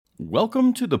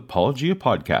Welcome to the Apologia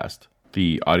Podcast,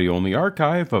 the audio-only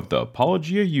archive of the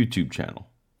Apologia YouTube channel.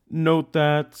 Note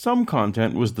that some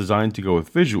content was designed to go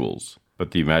with visuals,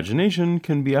 but the imagination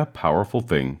can be a powerful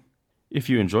thing. If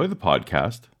you enjoy the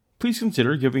podcast, please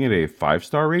consider giving it a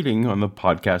 5-star rating on the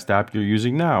podcast app you're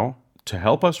using now to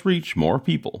help us reach more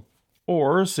people.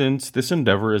 Or, since this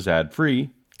endeavor is ad-free,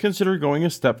 consider going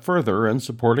a step further and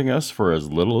supporting us for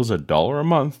as little as $1 a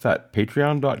month at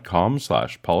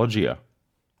patreon.com/apologia.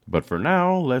 But for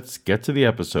now, let's get to the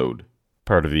episode.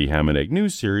 Part of the Ham and Egg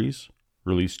News series,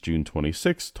 released June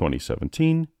 26,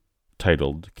 2017,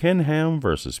 titled Ken Ham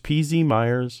vs. PZ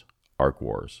Myers, Ark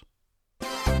Wars.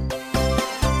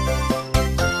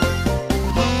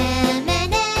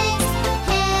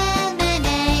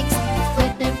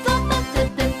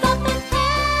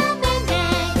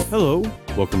 Hello,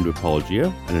 welcome to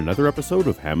Apologia and another episode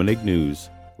of Ham and Egg News,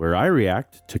 where I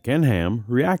react to Ken Ham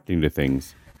reacting to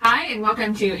things. Hi, and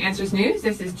welcome to Answers News.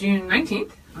 This is June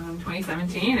 19th,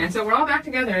 2017, and so we're all back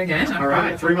together again. All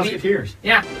right, Three Musketeers.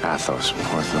 Yeah. Athos,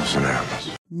 Porthos, and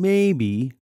Aramis.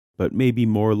 Maybe, but maybe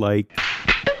more like...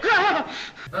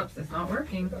 Oops, it's not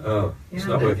working. Oh, it's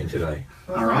not working today.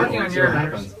 Well, All it's right, working on let's see yours. what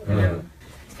happens. Yeah.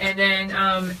 And then,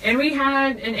 and we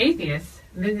had an atheist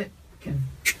visit.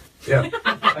 Yeah,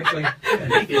 actually,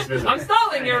 an atheist visit. I'm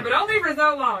stalling here, but only for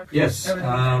so long. Yes,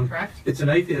 Correct? it's an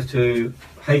atheist who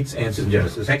hates answers in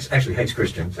Genesis, actually hates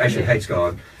Christians, actually hates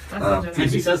God. That's not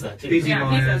just- He says that, too. PZ Yeah,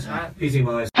 he Myers, says that. PZ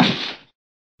Myers.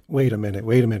 Wait a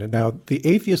minute. Now, the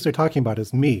atheist they're talking about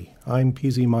is me. I'm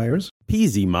PZ Myers.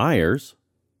 PZ Myers?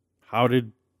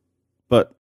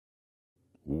 But...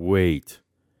 Wait.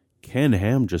 Ken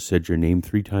Ham just said your name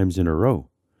 3 times in a row.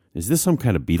 Is this some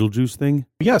kind of Beetlejuice thing?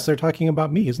 Yes, they're talking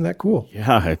about me. Isn't that cool?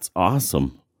 Yeah, it's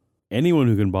awesome. Anyone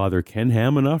who can bother Ken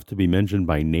Ham enough to be mentioned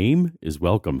by name is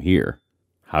welcome here.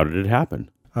 How did it happen?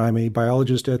 I'm a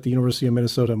biologist at the University of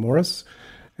Minnesota Morris,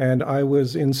 and I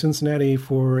was in Cincinnati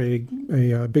for a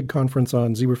big conference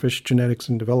on zebrafish genetics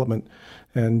and development,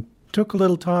 and took a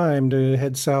little time to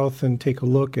head south and take a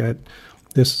look at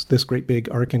this great big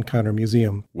Ark Encounter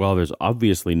museum. Well, there's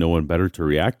obviously no one better to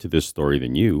react to this story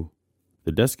than you.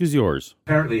 The desk is yours.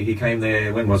 Apparently he came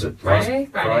there, when was it? Friday.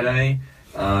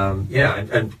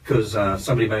 And because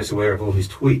somebody made us aware of all his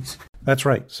tweets. That's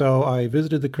right. So I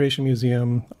visited the Creation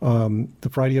Museum the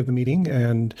Friday of the meeting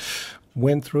and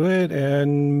went through it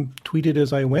and tweeted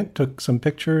as I went, took some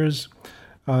pictures,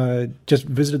 just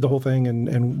visited the whole thing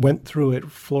and went through it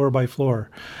floor by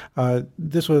floor.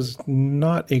 This was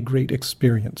not a great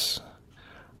experience.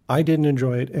 I didn't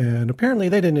enjoy it, and apparently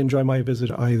they didn't enjoy my visit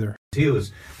either. He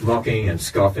was mocking and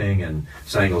scoffing and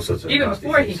saying all sorts of Even nasty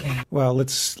before things. he came. Well,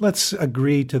 let's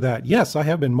agree to that. Yes, I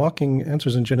have been mocking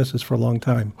Answers in Genesis for a long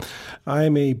time.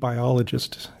 I'm a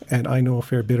biologist, and I know a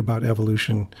fair bit about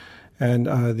evolution. And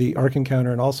the Ark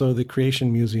Encounter and also the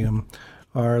Creation Museum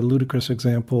are ludicrous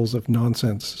examples of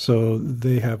nonsense. So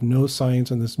they have no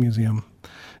science in this museum.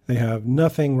 They have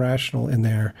nothing rational in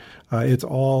there. It's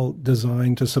all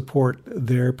designed to support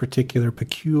their particular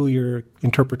peculiar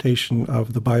interpretation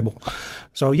of the Bible.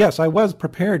 So yes, I was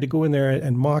prepared to go in there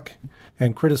and mock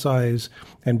and criticize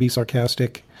and be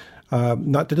sarcastic,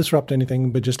 not to disrupt anything,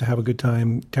 but just to have a good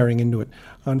time tearing into it.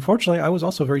 Unfortunately, I was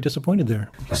also very disappointed there.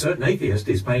 A certain atheist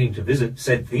is planning to visit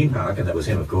said theme park, and that was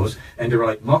him, of course, and to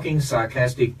write mocking,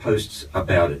 sarcastic posts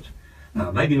about it.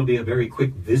 Maybe it'll be a very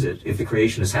quick visit if the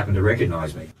creationists happen to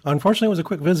recognize me. Unfortunately, it was a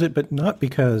quick visit, but not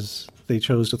because they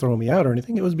chose to throw me out or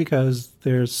anything. It was because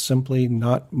there's simply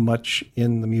not much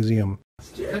in the museum.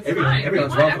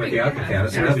 Everyone's welcome at the Ark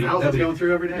Encounter. So There's thousands going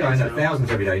through every day. Yeah, I know, so-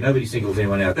 thousands every day. Nobody singles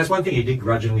anyone out. That's one thing he did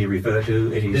grudgingly refer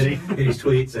to in his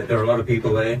tweets, that there are a lot of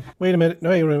people there. Wait a minute.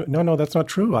 No, that's not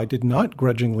true. I did not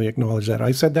grudgingly acknowledge that.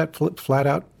 I said that flat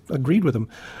out, agreed with them.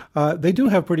 They do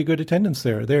have pretty good attendance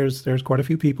there. There's quite a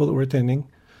few people that were attending.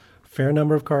 Fair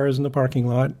number of cars in the parking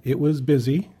lot. It was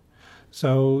busy.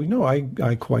 So,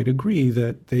 I quite agree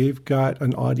that they've got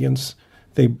an audience.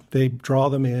 They draw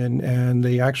them in, and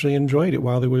they actually enjoyed it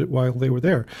while they were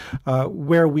there.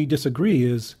 Where we disagree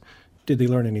is, did they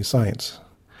learn any science?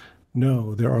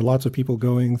 No, there are lots of people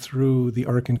going through the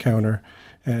Ark Encounter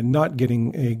and not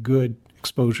getting a good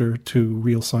exposure to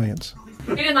real science.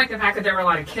 He didn't like the fact that there were a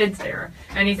lot of kids there.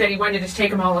 And he said he wanted to just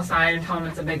take them all aside and tell them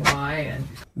it's a big lie. And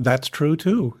That's true,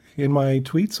 too. In my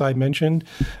tweets, I mentioned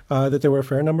that there were a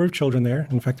fair number of children there.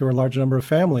 In fact, there were a large number of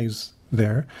families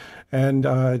there. And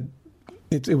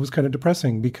it was kind of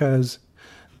depressing because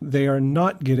they are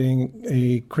not getting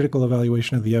a critical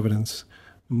evaluation of the evidence.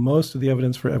 Most of the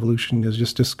evidence for evolution is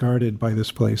just discarded by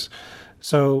this place.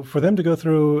 So for them to go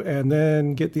through and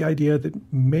then get the idea that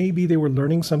maybe they were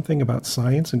learning something about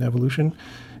science and evolution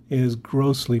is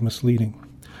grossly misleading.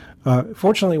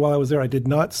 Fortunately, while I was there, I did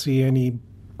not see any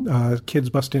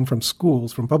kids bust in from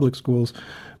schools, from public schools,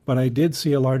 but I did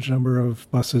see a large number of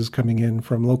buses coming in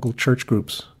from local church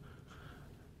groups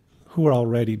who are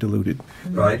already deluded.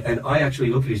 Right, and I actually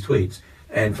looked at his tweets,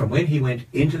 and from when he went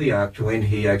into the Ark to when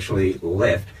he actually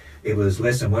left, it was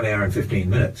less than 1 hour and 15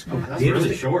 minutes. Oh, that's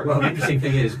really short. Well, the interesting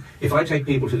thing is, if I take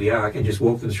people to the Ark and just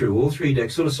walk them through all 3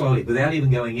 decks sort of slowly, without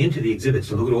even going into the exhibits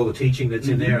to look at all the teaching that's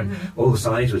in there and all the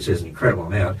signage, which is an incredible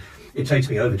amount, it takes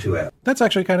me over 2 hours. That's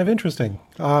actually kind of interesting.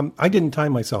 I didn't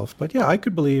time myself, but yeah, I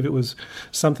could believe it was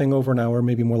something over an hour,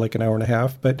 maybe more like an hour and a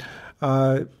half. But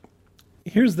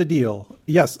here's the deal.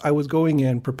 Yes, I was going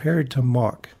in prepared to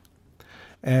mock.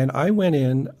 And I went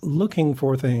in looking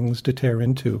for things to tear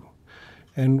into.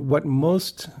 And what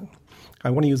most, I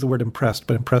want to use the word impressed,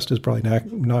 but impressed is probably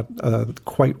not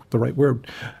quite the right word.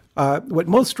 What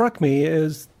most struck me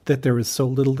is that there is so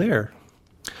little there.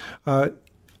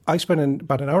 I spent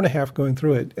about an hour and a half going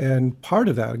through it, and part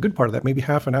of that, a good part of that, maybe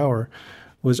half an hour,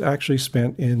 was actually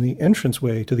spent in the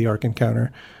entranceway to the Ark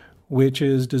Encounter, which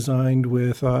is designed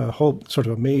with a whole sort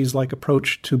of a maze-like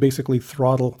approach to basically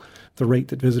throttle the rate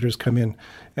that visitors come in.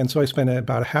 And so I spent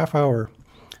about a half hour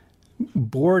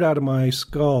bored out of my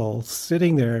skull,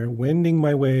 sitting there, wending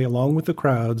my way along with the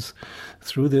crowds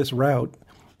through this route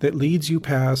that leads you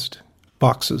past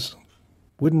boxes,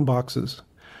 wooden boxes,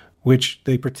 which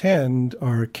they pretend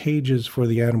are cages for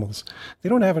the animals. They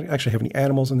don't actually have any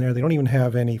animals in there. They don't even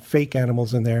have any fake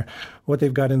animals in there. What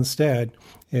they've got instead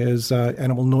is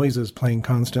animal noises playing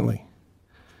constantly.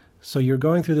 So you're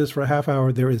going through this for a half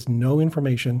hour. There is no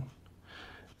information.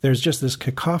 There's just this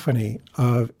cacophony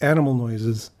of animal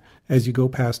noises as you go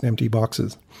past empty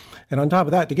boxes. And on top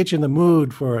of that, to get you in the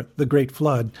mood for the Great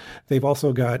Flood, they've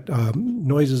also got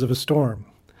noises of a storm.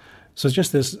 So it's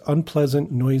just this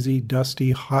unpleasant, noisy,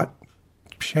 dusty, hot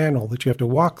channel that you have to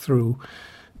walk through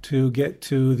to get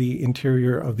to the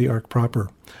interior of the Ark proper.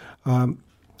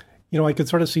 I could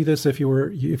sort of see this if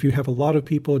you have a lot of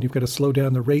people and you've got to slow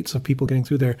down the rates of people getting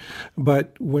through there.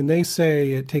 But when they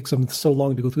say it takes them so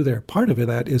long to go through there, part of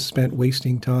that is spent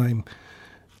wasting time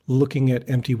looking at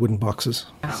empty wooden boxes.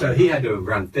 So he had to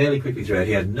run fairly quickly through it.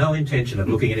 He had no intention of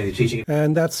looking at any of the teaching.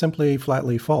 And that's simply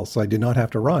flatly false. I did not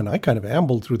have to run. I kind of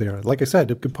ambled through there. Like I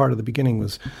said, a good part of the beginning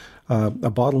was a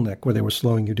bottleneck where they were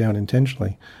slowing you down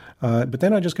intentionally. But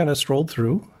then I just kind of strolled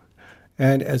through.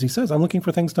 And as he says, I'm looking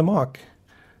for things to mock.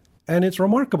 And it's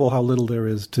remarkable how little there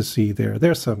is to see there.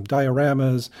 There's some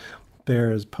dioramas.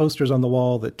 There's posters on the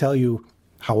wall that tell you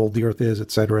how old the Earth is, et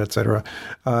cetera, et cetera.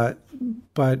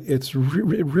 But it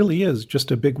really is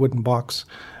just a big wooden box,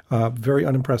 very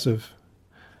unimpressive,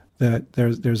 that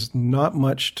there's not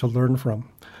much to learn from.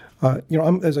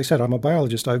 As I said, I'm a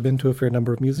biologist. I've been to a fair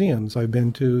number of museums. I've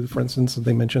been to, for instance,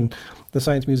 they mentioned the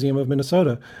Science Museum of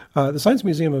Minnesota. The Science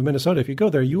Museum of Minnesota, if you go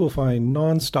there, you will find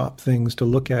nonstop things to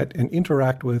look at and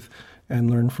interact with and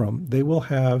learn from. They will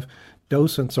have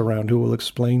docents around who will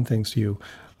explain things to you.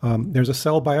 There's a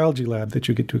cell biology lab that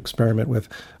you get to experiment with.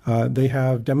 They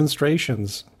have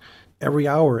demonstrations every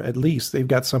hour at least. They've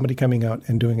got somebody coming out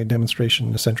and doing a demonstration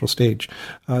in the central stage.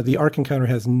 The Ark Encounter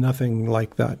has nothing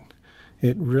like that.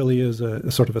 It really is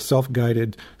a sort of a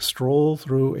self-guided stroll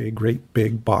through a great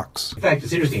big box. In fact,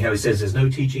 it's interesting how he says there's no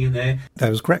teaching in there.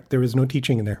 That is correct. There is no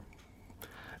teaching in there. I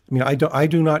mean, I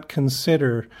do not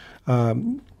consider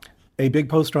a big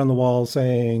poster on the wall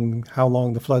saying how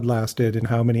long the flood lasted and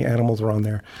how many animals are on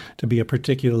there to be a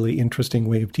particularly interesting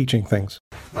way of teaching things.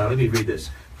 Let me read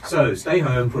this. So, stay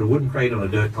home, put a wooden crate on a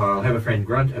dirt pile, have a friend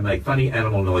grunt and make funny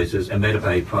animal noises, and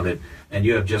meditate upon it, and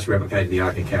you have just replicated the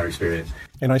Ark Encounter experience.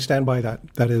 And I stand by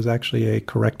that. That is actually a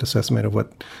correct assessment of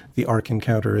what the Ark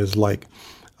Encounter is like.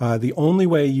 The only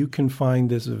way you can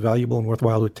find this valuable and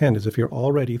worthwhile to attend is if you're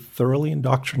already thoroughly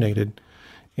indoctrinated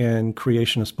in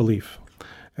creationist belief.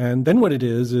 And then what it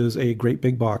is a great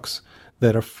big box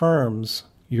that affirms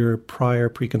your prior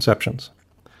preconceptions.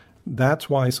 That's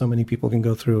why so many people can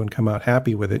go through and come out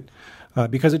happy with it,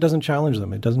 because it doesn't challenge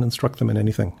them. It doesn't instruct them in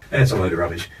anything. That's a load of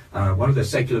rubbish. One of the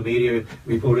secular media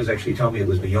reporters actually told me it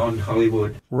was beyond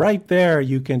Hollywood. Right there,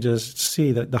 you can just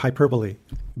see the hyperbole.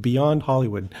 Beyond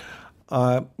Hollywood.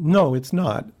 No, it's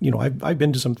not. I've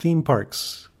been to some theme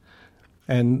parks,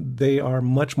 and they are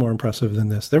much more impressive than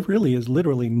this. There really is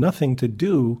literally nothing to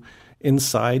do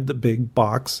inside the big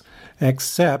box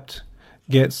except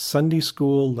get Sunday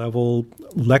school level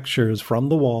lectures from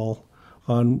the wall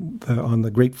on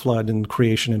the Great Flood and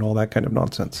creation and all that kind of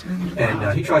nonsense.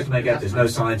 And he tries to make out there's no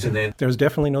science in there. There's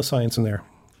definitely no science in there.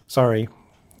 Sorry.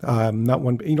 Not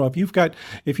one. If you've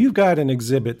got an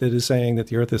exhibit that is saying that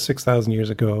the Earth is 6,000 years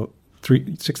ago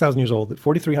 6,000 years old, that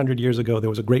 4,300 years ago there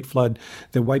was a great flood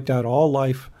that wiped out all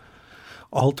life,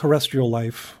 all terrestrial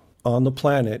life on the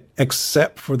planet,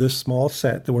 except for this small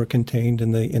set that were contained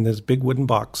in this big wooden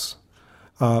box.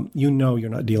 You're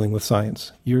not dealing with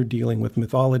science. You're dealing with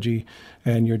mythology,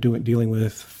 and you're dealing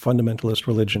with fundamentalist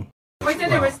religion. We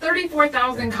said there was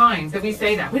 34,000 kinds. Did we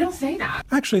say that? We don't say that.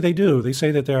 Actually, they do. They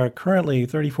say that there are currently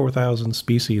 34,000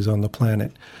 species on the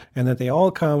planet, and that they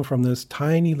all come from this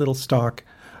tiny little stock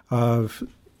of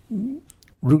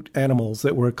root animals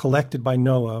that were collected by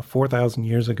Noah 4,000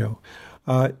 years ago,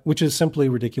 which is simply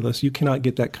ridiculous. You cannot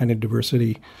get that kind of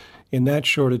diversity in that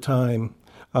short a time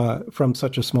from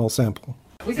such a small sample.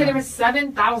 We said there was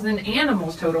 7,000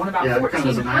 animals total and about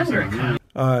 1,400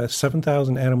 kinds.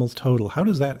 7,000 animals total. How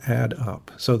does that add up?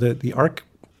 So that the ark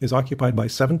is occupied by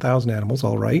 7,000 animals,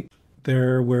 all right.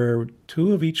 There were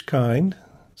 2 of each kind,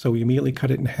 so we immediately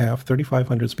cut it in half,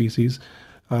 3,500 species.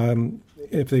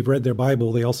 If they've read their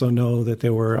Bible, they also know that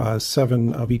there were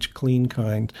 7 of each clean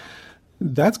kind.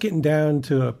 That's getting down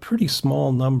to a pretty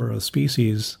small number of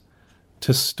species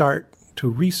to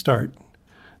restart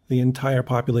the entire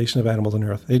population of animals on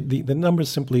Earth. The numbers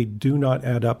simply do not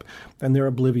add up, and they're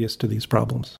oblivious to these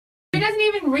problems. He doesn't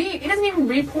even read. He doesn't even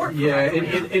report. Yeah,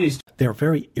 it is. They're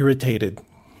very irritated.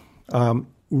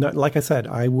 Like I said,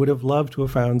 I would have loved to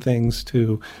have found things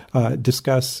to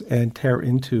discuss and tear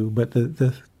into, but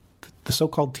the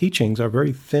so-called teachings are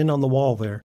very thin on the wall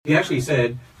there. He actually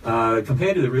said,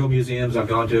 compared to the real museums I've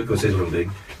gone to, of course, there's a little big,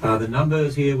 the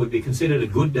numbers here would be considered a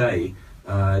good day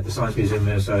at the Science Museum of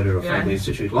Minnesota or Franklin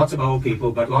Institute. Lots of old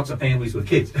people, but lots of families with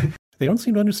kids. They don't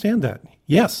seem to understand that.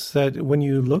 Yes, that when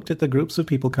you looked at the groups of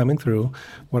people coming through,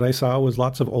 what I saw was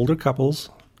lots of older couples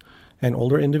and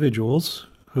older individuals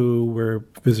who were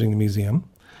visiting the museum.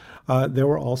 There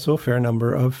were also a fair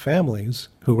number of families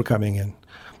who were coming in.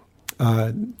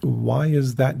 Why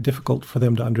is that difficult for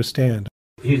them to understand?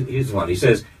 Here's one. He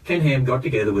says, Ken Ham got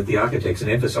together with the architects and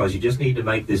emphasised you just need to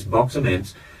make this box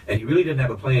immense, and he really didn't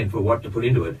have a plan for what to put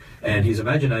into it. And his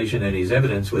imagination and his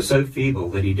evidence were so feeble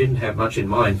that he didn't have much in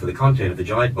mind for the content of the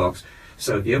giant box.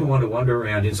 So if you ever want to wander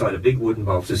around inside a big wooden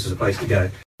box, this is a place to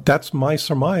go. That's my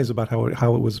surmise about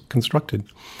how it was constructed.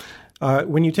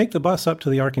 When you take the bus up to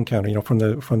the Ark Encounter, from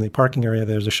the parking area,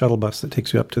 there's a shuttle bus that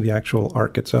takes you up to the actual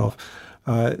Ark itself.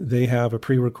 They have a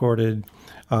pre-recorded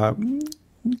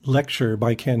lecture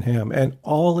by Ken Ham, and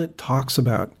all it talks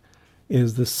about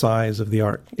is the size of the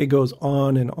Ark. It goes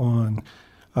on and on.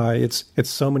 It's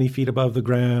so many feet above the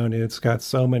ground. It's got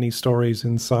so many stories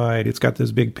inside. It's got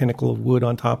this big pinnacle of wood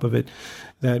on top of it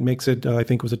that makes it, I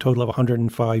think, was a total of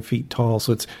 105 feet tall.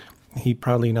 So he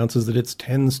proudly announces that it's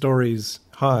 10 stories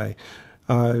high,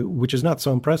 which is not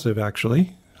so impressive,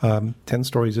 actually. 10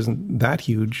 stories isn't that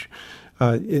huge.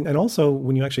 And also,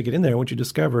 when you actually get in there, what you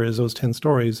discover is those 10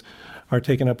 stories are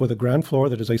taken up with a ground floor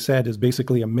that, as I said, is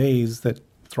basically a maze that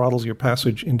throttles your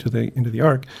passage into the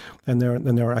Ark. And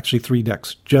then there are actually 3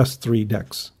 decks, just 3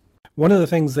 decks. One of the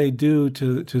things they do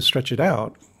to stretch it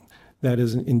out that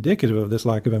is indicative of this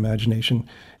lack of imagination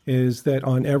is that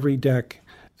on every deck,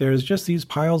 there's just these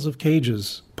piles of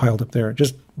cages piled up there,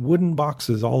 just wooden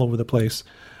boxes all over the place,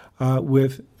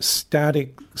 with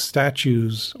static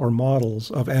statues or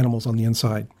models of animals on the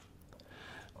inside.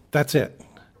 That's it.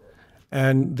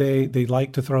 And they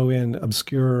like to throw in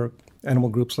obscure animal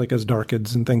groups like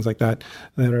Asdarchids and things like that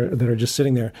are just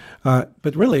sitting there.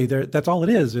 But really, that's all it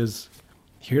is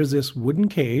here's this wooden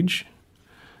cage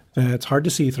that's hard to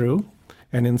see through,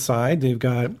 and inside they've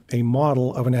got a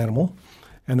model of an animal,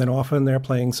 and then often they're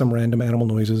playing some random animal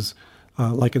noises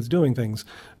like it's doing things.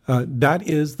 That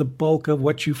is the bulk of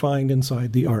what you find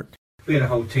inside the Ark. We had a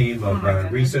whole team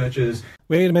of researchers.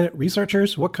 Wait a minute,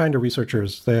 researchers? What kind of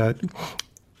researchers?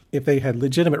 If they had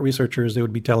legitimate researchers, they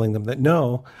would be telling them that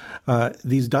no,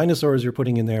 these dinosaurs you're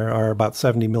putting in there are about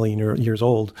 70 million years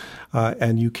old,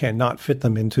 and you cannot fit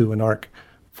them into an Ark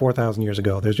 4,000 years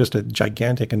ago. There's just a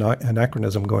gigantic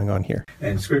anachronism going on here.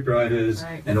 And scriptwriters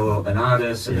and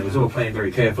artists, and it was all planned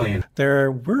very carefully. And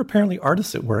there were apparently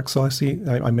artists at work. So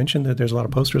I mentioned that there's a lot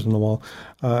of posters on the wall.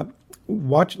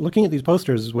 Looking at these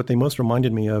posters, what they most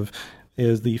reminded me of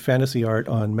is the fantasy art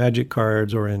on Magic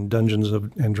cards or in Dungeons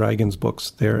and Dragons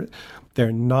books. They're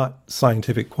not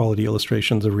scientific quality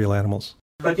illustrations of real animals.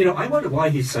 But, I wonder why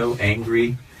he's so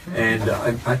angry. And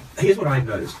here's what I've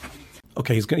noticed.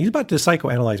 Okay, he's about to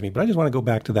psychoanalyze me, but I just want to go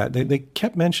back to that. They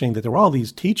kept mentioning that there were all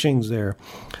these teachings there.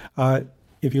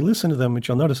 If you listen to them, what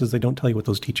you'll notice is they don't tell you what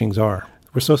those teachings are.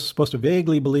 We're supposed to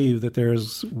vaguely believe that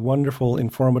there's wonderful,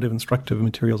 informative, instructive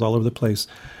materials all over the place,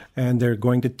 And they're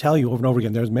going to tell you over and over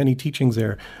again, there's many teachings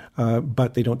there,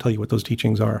 but they don't tell you what those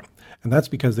teachings are. And that's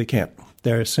because they can't.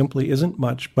 There simply isn't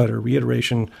much but a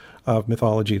reiteration of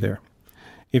mythology there.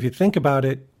 If you think about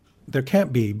it, there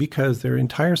can't be, because their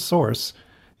entire source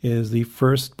is the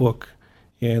first book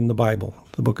in the Bible,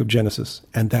 the book of Genesis,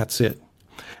 and that's it.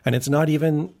 And it's not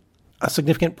even a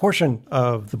significant portion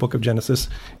of the book of Genesis.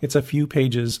 It's a few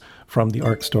pages from the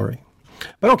Ark story.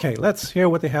 But okay, let's hear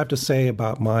what they have to say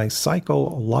about my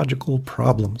psychological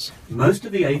problems. Most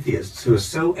of the atheists who are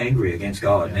so angry against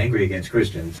God and angry against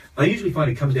Christians, I usually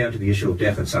find it comes down to the issue of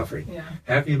death and suffering. Yeah.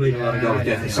 How can you believe in a lot of God with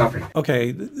death and suffering?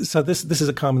 Okay, so this is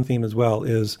a common theme as well,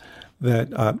 is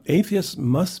that atheists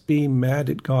must be mad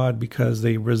at God because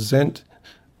they resent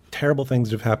terrible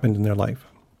things that have happened in their life.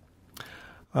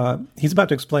 He's about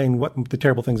to explain what the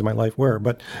terrible things in my life were,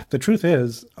 but the truth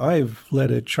is, I've led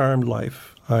a charmed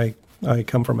life. I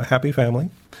come from a happy family.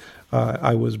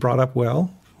 I was brought up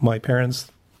well. My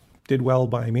parents did well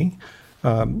by me.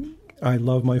 I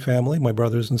love my family, my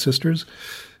brothers and sisters.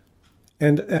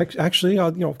 And actually,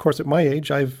 of course, at my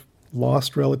age, I've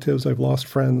lost relatives, I've lost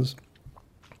friends.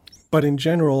 But in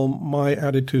general, my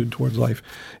attitude towards life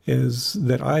is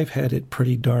that I've had it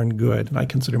pretty darn good, and I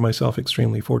consider myself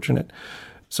extremely fortunate.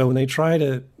 So when they try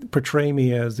to portray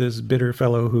me as this bitter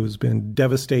fellow who's been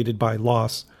devastated by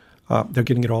loss, they're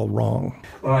getting it all wrong.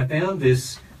 Well, I found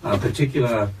this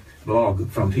particular blog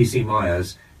from P.C.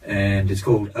 Myers, and it's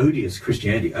called Odious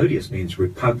Christianity. Odious means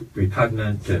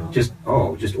repugnant and just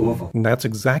awful. And that's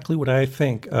exactly what I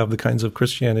think of the kinds of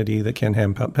Christianity that Ken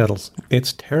Ham peddles.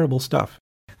 It's terrible stuff.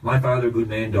 My father, a good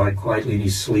man, died quietly in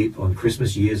his sleep on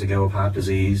Christmas years ago of heart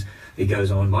disease. He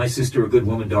goes on, my sister, a good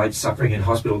woman, died suffering in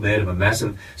hospital bed of a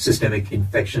massive systemic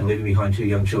infection, leaving behind 2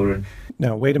 young children.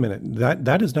 Now, wait a minute.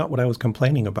 That is not what I was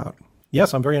complaining about.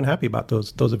 Yes, I'm very unhappy about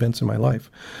those events in my life.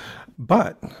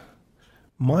 But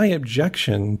my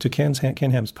objection to Ken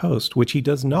Ham's post, which he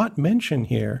does not mention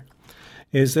here,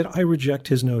 is that I reject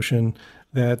his notion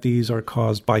that these are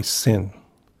caused by sin.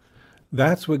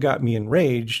 That's what got me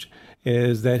enraged,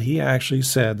 is that he actually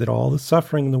said that all the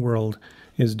suffering in the world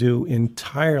is due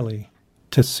entirely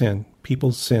to sin,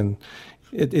 people's sin.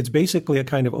 It's basically a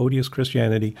kind of odious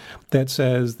Christianity that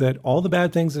says that all the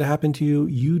bad things that happen to you,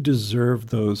 you deserve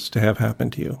those to have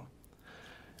happened to you.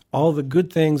 All the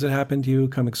good things that happen to you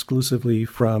come exclusively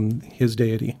from his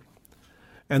deity.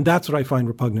 And that's what I find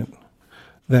repugnant,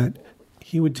 that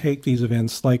he would take these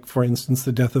events, like, for instance,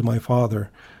 the death of my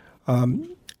father,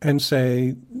 and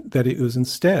say that it was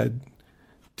instead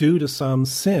due to some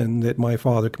sin that my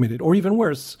father committed, or even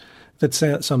worse, that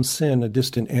some sin a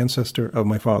distant ancestor of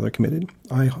my father committed.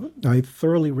 I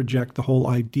thoroughly reject the whole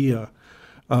idea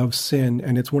of sin,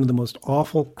 and it's one of the most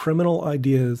awful criminal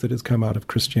ideas that has come out of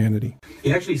Christianity.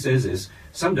 He actually says this,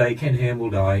 someday Ken Ham will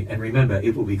die, and remember,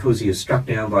 it will be because he is struck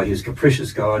down by his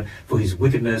capricious God for his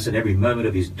wickedness, and every moment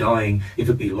of his dying, if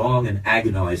it be long and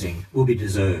agonizing, will be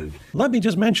deserved. Let me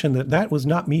just mention that was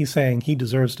not me saying he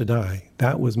deserves to die.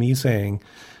 That was me saying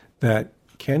that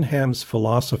Ken Ham's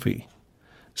philosophy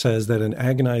says that an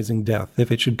agonizing death, if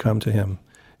it should come to him,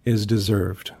 is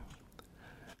deserved.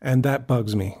 And that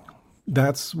bugs me.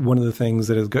 That's one of the things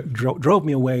that has drove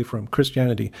me away from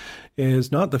Christianity,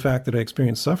 is not the fact that I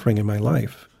experienced suffering in my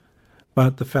life,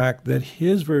 but the fact that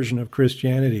his version of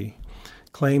Christianity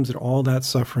claims that all that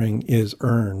suffering is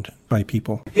earned by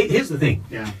people. Here's the thing.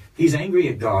 Yeah. He's angry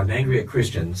at God and angry at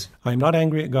Christians. I'm not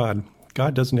angry at God.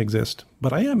 God doesn't exist.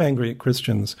 But I am angry at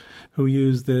Christians who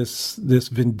use this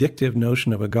vindictive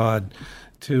notion of a God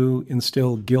to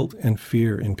instill guilt and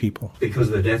fear in people. Because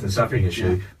of the death and suffering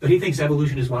issue. Yeah. But he thinks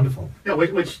evolution is wonderful. Yeah,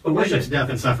 which worships death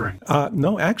and suffering.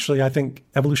 No, actually, I think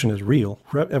evolution is real.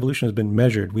 Evolution has been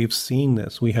measured. We've seen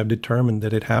this. We have determined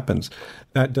that it happens.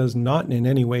 That does not in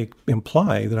any way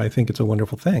imply that I think it's a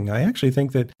wonderful thing. I actually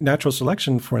think that natural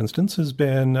selection, for instance, has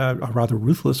been a rather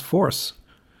ruthless force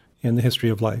in the history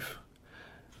of life.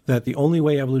 That the only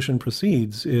way evolution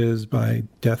proceeds is by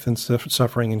death and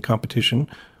suffering and competition.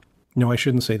 No, I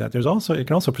shouldn't say that. It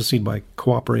can also proceed by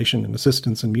cooperation and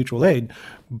assistance and mutual aid,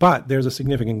 but there's a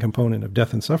significant component of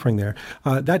death and suffering there.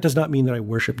 That does not mean that I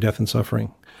worship death and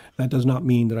suffering. That does not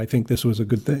mean that I think this was a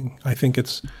good thing. I think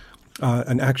it's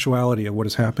an actuality of what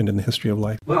has happened in the history of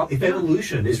life. Well, if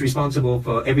evolution is responsible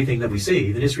for everything that we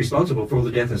see, then it's responsible for all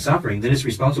the death and suffering, then it's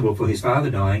responsible for his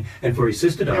father dying and for his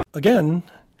sister dying. Again,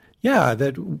 yeah,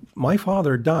 that my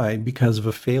father died because of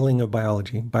a failing of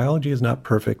biology. Biology is not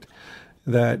perfect.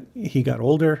 That he got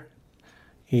older,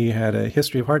 he had a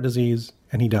history of heart disease,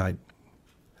 and he died.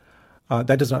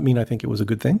 That does not mean I think it was a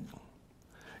good thing.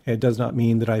 It does not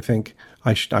mean that I think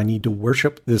I need to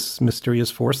worship this mysterious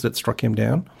force that struck him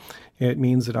down. It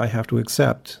means that I have to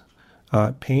accept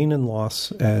pain and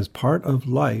loss as part of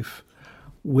life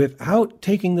without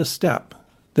taking the step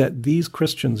that these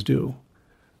Christians do,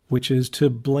 which is to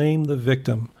blame the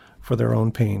victim for their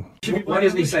own pain. Why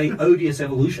doesn't he say odious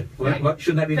evolution?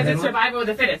 Shouldn't that be the Because it's headline? survival of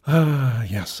the fittest.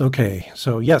 Yes, okay.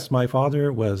 So yes, my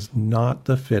father was not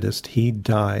the fittest. He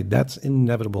died. That's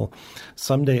inevitable.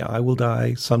 Someday I will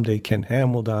die. Someday Ken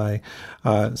Ham will die.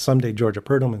 Someday Georgia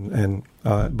Purdom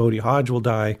and Bodie Hodge will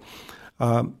die.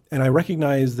 And I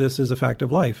recognize this is a fact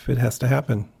of life. It has to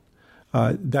happen.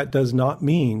 That does not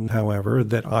mean, however,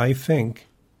 that I think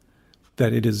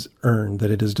that it is earned,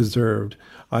 that it is deserved.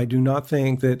 I do not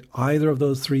think that either of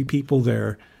those three people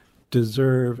there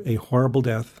deserve a horrible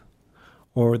death,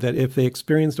 or that if they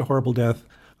experienced a horrible death,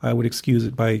 I would excuse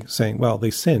it by saying, well, they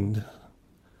sinned.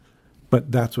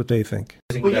 But that's what they think.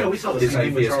 Well, we saw the same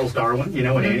thing with Charles Darwin,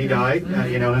 when Annie died.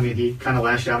 He kind of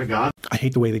lashed out at God. I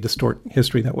hate the way they distort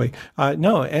history that way.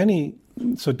 No, Annie,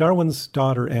 so Darwin's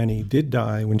daughter, Annie, did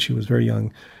die when she was very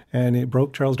young, and it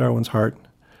broke Charles Darwin's heart,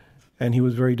 and he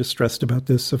was very distressed about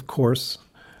this, of course.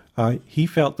 He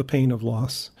felt the pain of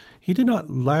loss. He did not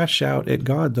lash out at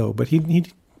God, though, but he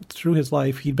through his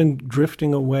life, he'd been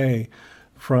drifting away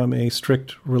from a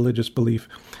strict religious belief.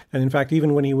 And in fact,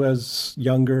 even when he was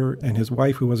younger, and his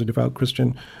wife, who was a devout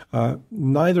Christian,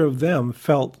 neither of them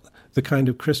felt the kind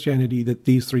of Christianity that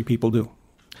these three people do.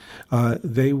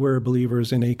 They were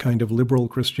believers in a kind of liberal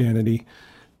Christianity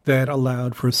that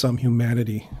allowed for some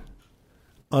humanity,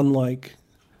 unlike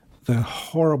the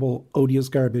horrible, odious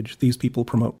garbage these people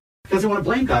promote. Because they want to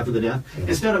blame God for the death,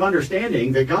 instead of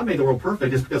understanding that God made the world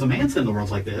perfect just because a man sinned the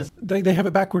world's like this. They have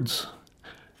it backwards.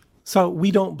 So we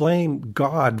don't blame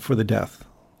God for the death.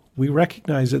 We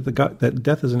recognize that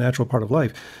death is a natural part of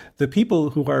life. The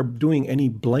people who are doing any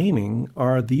blaming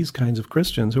are these kinds of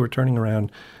Christians who are turning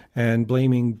around and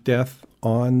blaming death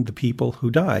on the people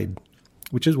who died,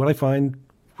 which is what I find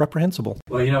reprehensible.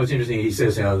 Well, it's interesting. He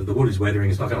says how the wood is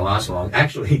weathering. It's not going to last long.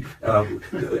 Actually, our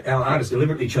artist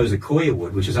deliberately chose a Koya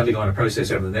wood, which has undergone a process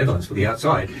over in the Netherlands for the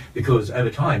outside, because over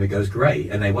time it goes grey,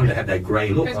 and they wanted to have that grey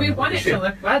look. Because we want it to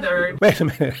look weathered. Wait a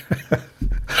minute.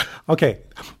 Okay,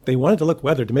 they wanted to look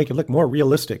weathered to make it look more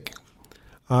realistic.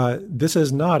 This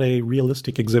is not a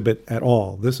realistic exhibit at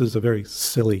all. This is a very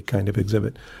silly kind of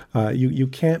exhibit. You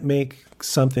can't make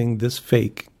something this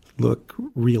fake look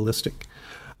realistic.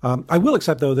 I will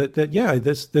accept, though, that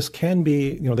this can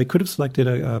be, they could have selected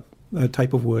a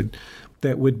type of wood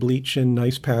that would bleach in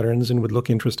nice patterns and would look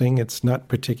interesting. It's not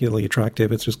particularly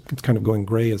attractive. It's kind of going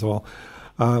gray is all.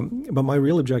 But my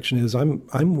real objection is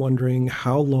I'm wondering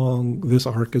how long this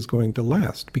ark is going to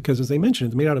last, because as they mentioned,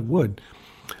 it's made out of wood.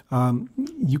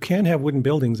 You can have wooden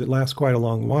buildings that last quite a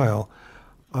long while.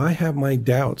 I have my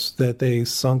doubts that they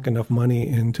sunk enough money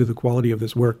into the quality of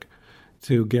this work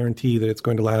to guarantee that it's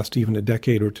going to last even a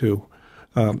decade or two.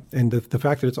 And the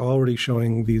fact that it's already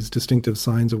showing these distinctive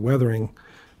signs of weathering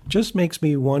just makes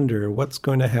me wonder what's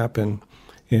going to happen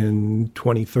in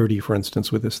 2030, for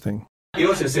instance, with this thing. He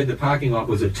also said the parking lot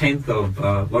was a tenth of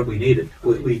what we needed.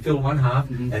 We filled one half,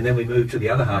 and then we moved to the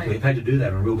other half. We've had to do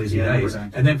that on real busy days.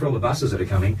 And then for all the buses that are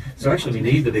coming. So actually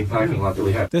we need the big parking lot that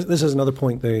we have. This is another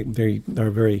point they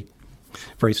are very,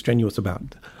 very strenuous about.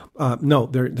 No,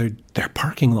 their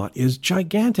parking lot is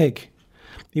gigantic.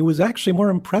 It was actually more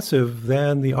impressive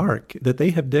than the Ark, that they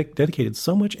have dedicated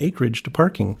so much acreage to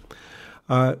parking.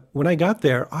 When I got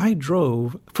there, I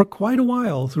drove for quite a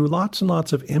while through lots and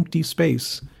lots of empty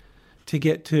space to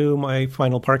get to my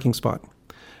final parking spot.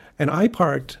 And I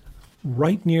parked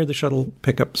right near the shuttle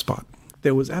pickup spot.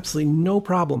 There was absolutely no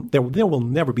problem. There will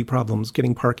never be problems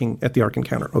getting parking at the Ark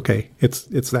Encounter. Okay, it's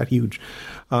that huge.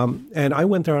 And I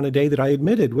went there on a day that I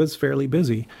admitted was fairly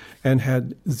busy and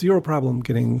had zero problem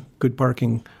getting good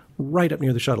parking right up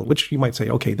near the shuttle, which you might say,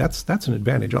 okay, that's an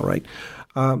advantage, all right.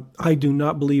 I do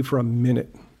not believe for a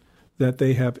minute that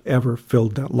they have ever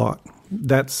filled that lot.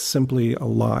 That's simply a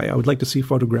lie. I would like to see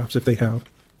photographs if they have.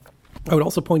 I would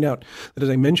also point out that, as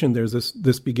I mentioned, there's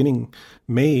this beginning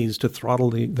maze to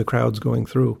throttle the crowds going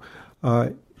through.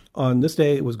 On this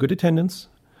day, it was good attendance.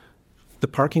 The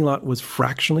parking lot was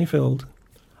fractionally filled.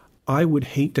 I would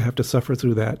hate to have to suffer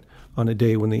through that on a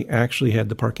day when they actually had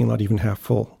the parking lot even half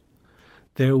full.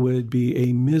 There would be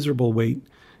a miserable wait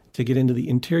to get into the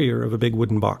interior of a big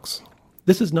wooden box.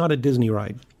 This is not a Disney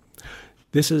ride.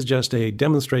 This is just a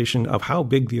demonstration of how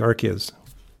big the Ark is.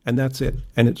 And that's it.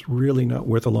 And it's really not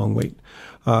worth a long wait.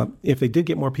 If they did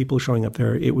get more people showing up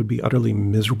there, it would be utterly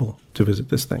miserable to visit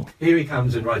this thing. Here he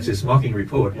comes and writes this mocking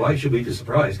report. Why should we be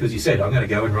surprised? Because he said, I'm going to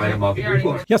go and write a mocking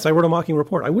report. Yes, I wrote a mocking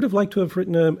report. I would have liked to have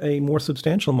written a more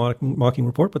substantial mocking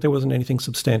report, but there wasn't anything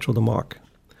substantial to mock.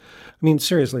 I mean,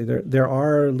 seriously, there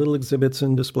are little exhibits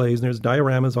and displays, and there's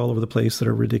dioramas all over the place that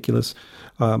are ridiculous.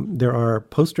 There are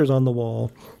posters on the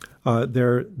wall.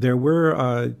 There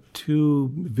were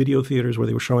 2 video theaters where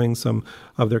they were showing some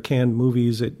of their canned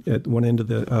movies at one end of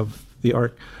the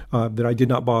Ark that I did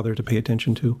not bother to pay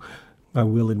attention to. I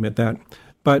will admit that.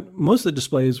 But most of the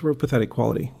displays were pathetic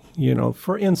quality.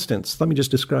 For instance, let me just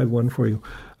describe one for you.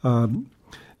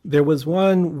 There was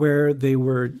one where they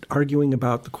were arguing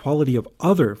about the quality of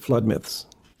other flood myths.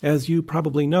 As you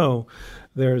probably know,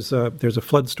 there's a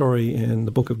flood story in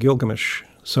the Book of Gilgamesh.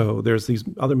 So there's these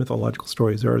other mythological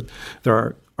stories. There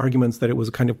are arguments that it was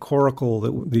a kind of coracle,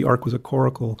 that the Ark was a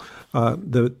coracle.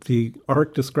 The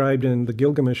Ark described in the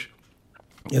Gilgamesh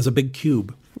as a big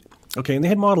cube. Okay, and they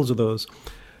had models of those.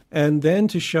 And then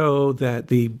to show that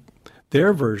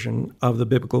their version of the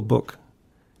biblical book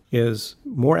is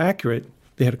more accurate,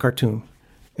 they had a cartoon,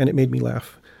 and it made me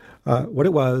laugh. What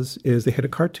it was is they had a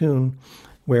cartoon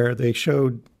where they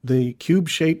showed the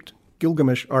cube-shaped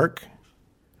Gilgamesh Ark,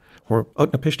 or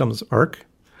Utnapishtim's Ark,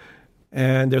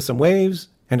 and there's some waves,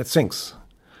 and it sinks.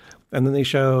 And then they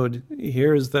showed,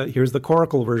 here's the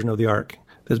coracle version of the Ark,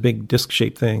 this big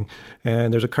disc-shaped thing,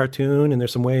 and there's a cartoon, and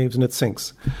there's some waves, and it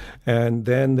sinks. And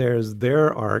then there's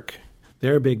their Ark,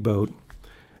 their big boat,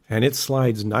 and it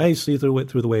slides nicely through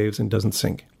the waves and doesn't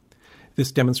sink.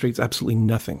 This demonstrates absolutely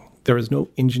nothing. There is no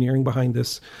engineering behind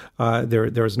this.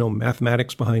 There is no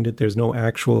mathematics behind it. There's no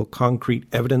actual concrete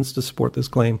evidence to support this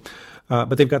claim.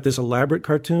 But they've got this elaborate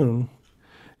cartoon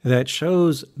that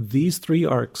shows these 3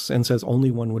 arks and says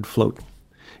only one would float.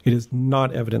 It is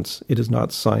not evidence. It is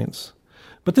not science.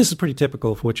 But this is pretty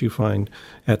typical of what you find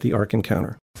at the Ark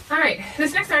Encounter. All right.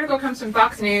 This next article comes from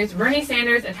Fox News. Bernie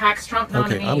Sanders attacks Trump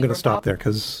nominee. Okay, I'm going to stop there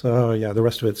because, the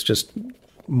rest of it's just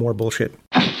more bullshit.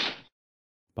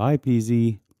 Bye,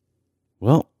 PZ.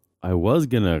 Well, I was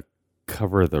going to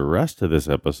cover the rest of this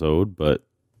episode, but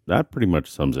that pretty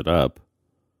much sums it up.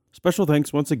 Special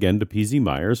thanks once again to PZ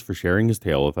Myers for sharing his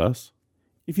tale with us.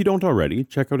 If you don't already,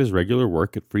 check out his regular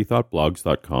work at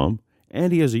freethoughtblogs.com,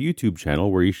 and he has a YouTube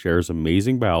channel where he shares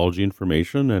amazing biology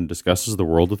information and discusses the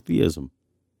world of theism.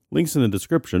 Links in the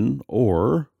description,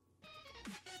 or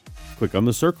click on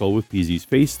the circle with PZ's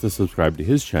face to subscribe to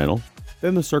his channel,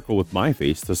 then the circle with my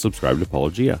face to subscribe to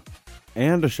Apologia.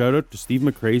 And a shout out to Steve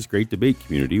McRae's Great Debate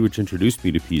community, which introduced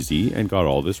me to PZ and got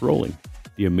all this rolling.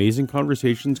 The amazing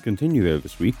conversations continue there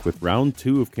this week with round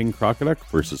 2 of King Crocoduck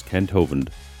versus Kent Hovind.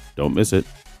 Don't miss it.